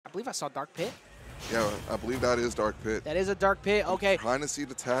believe I saw Dark Pit. Yeah, I believe that is Dark Pit. That is a Dark Pit, okay. Trying to see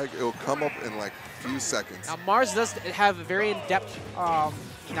the tag, it'll come up in like a few seconds. Now Mars does have very in-depth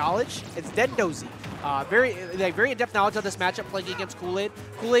knowledge. It's Dendozy. Very in-depth knowledge of this matchup playing against Kool-Aid.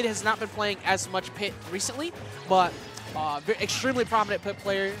 Kool-Aid has not been playing as much Pit recently, but extremely prominent Pit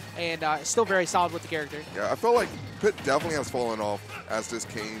player and still very solid with the character. Yeah, I feel like Pit definitely has fallen off as this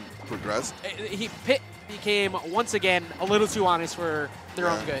game progressed. Pit became, once again, a little too honest for their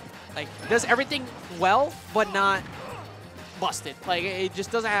own good. Like, does everything well, but not busted. Like, it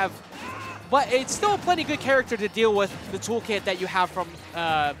just doesn't have... But it's still a plenty good character to deal with the toolkit that you have from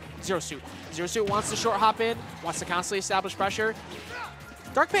Zero Suit. Zero Suit wants to short hop in, wants to constantly establish pressure.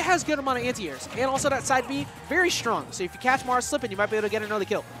 Dark Pit has a good amount of anti-airs, and also that side B, very strong. So if you catch Mars slipping, you might be able to get another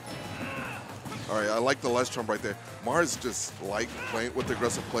kill. All right, I like the ledge trump right there. Mars just like playing with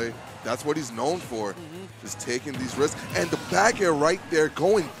aggressive play. That's what he's known for, just taking these risks. And the back air right there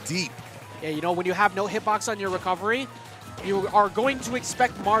going deep. Yeah, you know, when you have no hitbox on your recovery, you are going to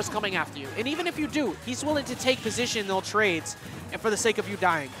expect Mars coming after you. And even if you do, he's willing to take positional trades and for the sake of you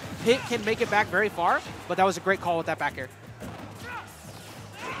dying. Pit can make it back very far, but that was a great call with that back air.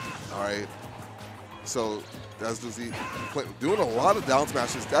 All right, so Dendozy doing a lot of down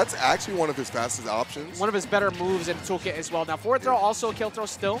smashes. That's actually one of his fastest options. One of his better moves in the toolkit as well. Now forward throw, also a kill throw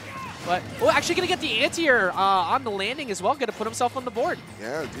still. But actually going to get the anti-air on the landing as well. Going to put himself on the board.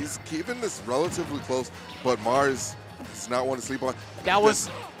 Yeah, he's keeping this relatively close, but Mars does not want to sleep on. That was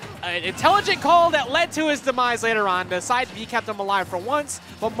an intelligent call that led to his demise later on. The side B kept him alive for once,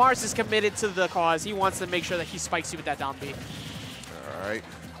 but Mars is committed to the cause. He wants to make sure that he spikes you with that down B. All right.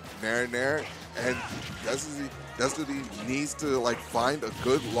 Nair, and Dendozy needs to like find a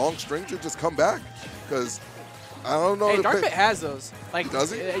good long string to just come back, because I don't know. Hey, Dark Pit has those. Like,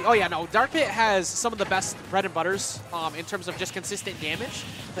 does he? Oh yeah, no. Dark Pit has some of the best bread and butters in terms of just consistent damage,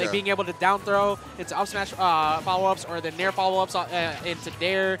 like being able to down throw into up smash follow-ups, or the Nair follow-ups into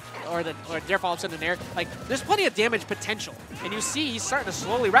Dair, or Dair follow-ups into Nair. Like, there's plenty of damage potential, and you see he's starting to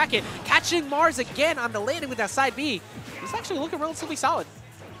slowly rack it, catching Mars again on the landing with that side B. He's actually looking relatively solid.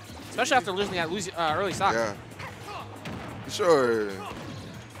 Especially after losing that early stock. Yeah. Sure.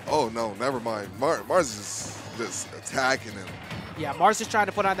 Oh, no, never mind. Mars is just attacking him. Yeah, Mars is trying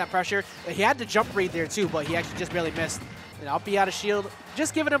to put on that pressure. He had the jump read there, too, but he actually just barely missed. And up B out of shield,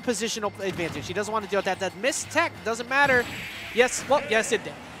 just giving him positional advantage. He doesn't want to deal with that. That missed tech doesn't matter. Yes, well, yes, it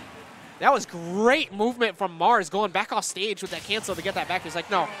did. That was great movement from Mars going back off stage with that cancel to get that back. He's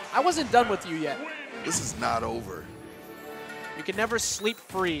like, no, I wasn't done with you yet. This is not over. You can never sleep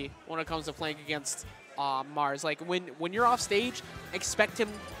free when it comes to playing against Mars. Like, when you're off stage, expect him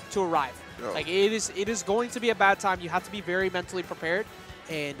to arrive. Oh. Like, it is going to be a bad time. You have to be very mentally prepared.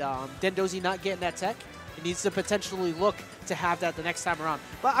 And Dendozy not getting that tech, he needs to potentially look to have that the next time around.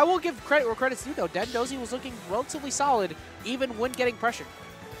 But I will give credit where credit's due, though. Dendozy was looking relatively solid, even when getting pressured.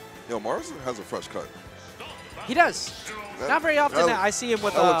 Yo, Mars has a fresh cut. He does. Not very often that I see him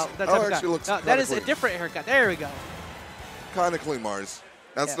with that type of cut. That is clean. A different haircut. There we go. Kind of clean, Mars.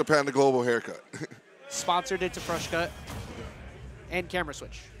 That's the Panda Global haircut. Sponsored into Fresh Cut and Camera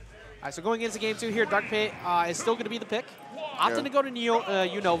Switch. All right, so going into game 2 here, Dark Pit is still going to be the pick. Opting to go to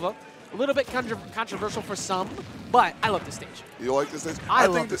Unova. A little bit controversial for some, but I love this stage. You like this stage? I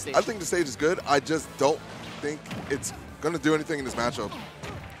love this stage. I think the stage is good. I just don't think it's going to do anything in this matchup.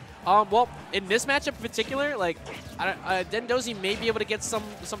 Well, in this matchup in particular, like, Dendozy may be able to get some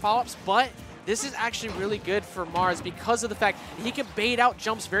follow-ups, but this is actually really good for Mars because of the fact he can bait out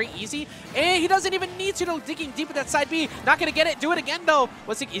jumps very easy, and he doesn't even need to, digging deep at that side B. Not going to get it. Do it again, though.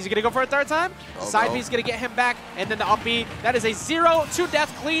 Is he going to go for a third time? Oh, side no. B is going to get him back, and then the up B. That is a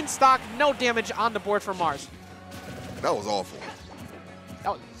 0-to-death clean stock. No damage on the board for Mars. That was awful.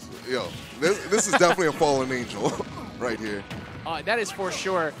 That was Yo, this is definitely a fallen angel right here. That is for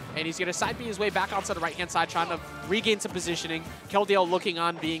sure. And he's going to side B his way back onto the right-hand side, trying to regain some positioning. Keldale looking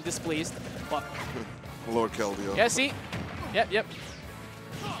on, being displeased. But Lord Keldale. yeah, see? Yep.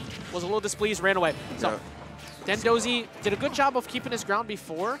 Was a little displeased, ran away. So Dendozy did a good job of keeping his ground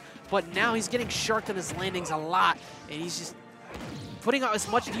before, but now he's getting sharked on his landings a lot. And he's just putting out as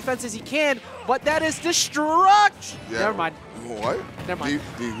much defense as he can, but that is destruct. Yeah. Never mind. What? Never mind.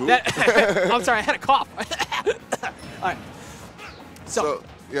 Who? I'm sorry, I had a cough. All right. So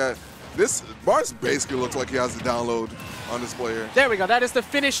yeah, this Mars basically looks like he has the download on this player. There we go. That is the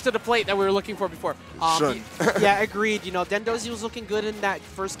finish to the plate that we were looking for before. Yeah, agreed. Dendozy was looking good in that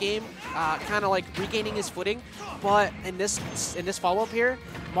first game, kind of like regaining his footing. But in this follow-up here,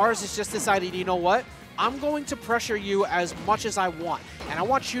 Mars has just decided, you know what? I'm going to pressure you as much as I want, and I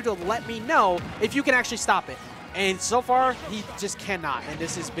want you to let me know if you can actually stop it. And so far, he just cannot. And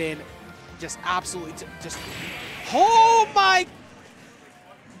this has been just absolutely just. Oh my.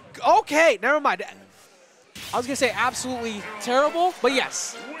 Okay, never mind. I was gonna say absolutely terrible, but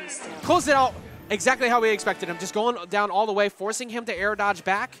yes, closed it out exactly how we expected him. Just going down all the way, forcing him to air dodge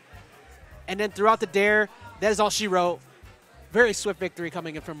back, and then throughout the dare, that is all she wrote. Very swift victory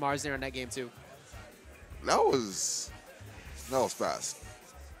coming in from Mars there in that game too. That was fast.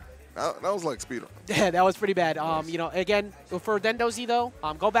 That was like speedrun. Yeah, that was pretty bad. You know, again, for Dendozy though,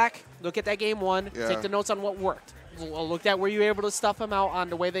 go back, look at that game 1, take the notes on what worked. Look at where you were able to stuff him out on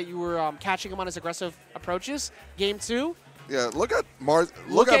the way that you were catching him on his aggressive approaches. Game 2. Yeah, look at Mars.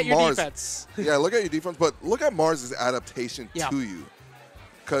 Look at your Mars. defense. Yeah, look at your defense, but look at Mars' adaptation to you.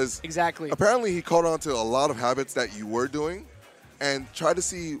 Because exactly. Apparently he caught on to a lot of habits that you were doing and tried to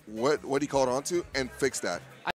see what he caught on to and fix that.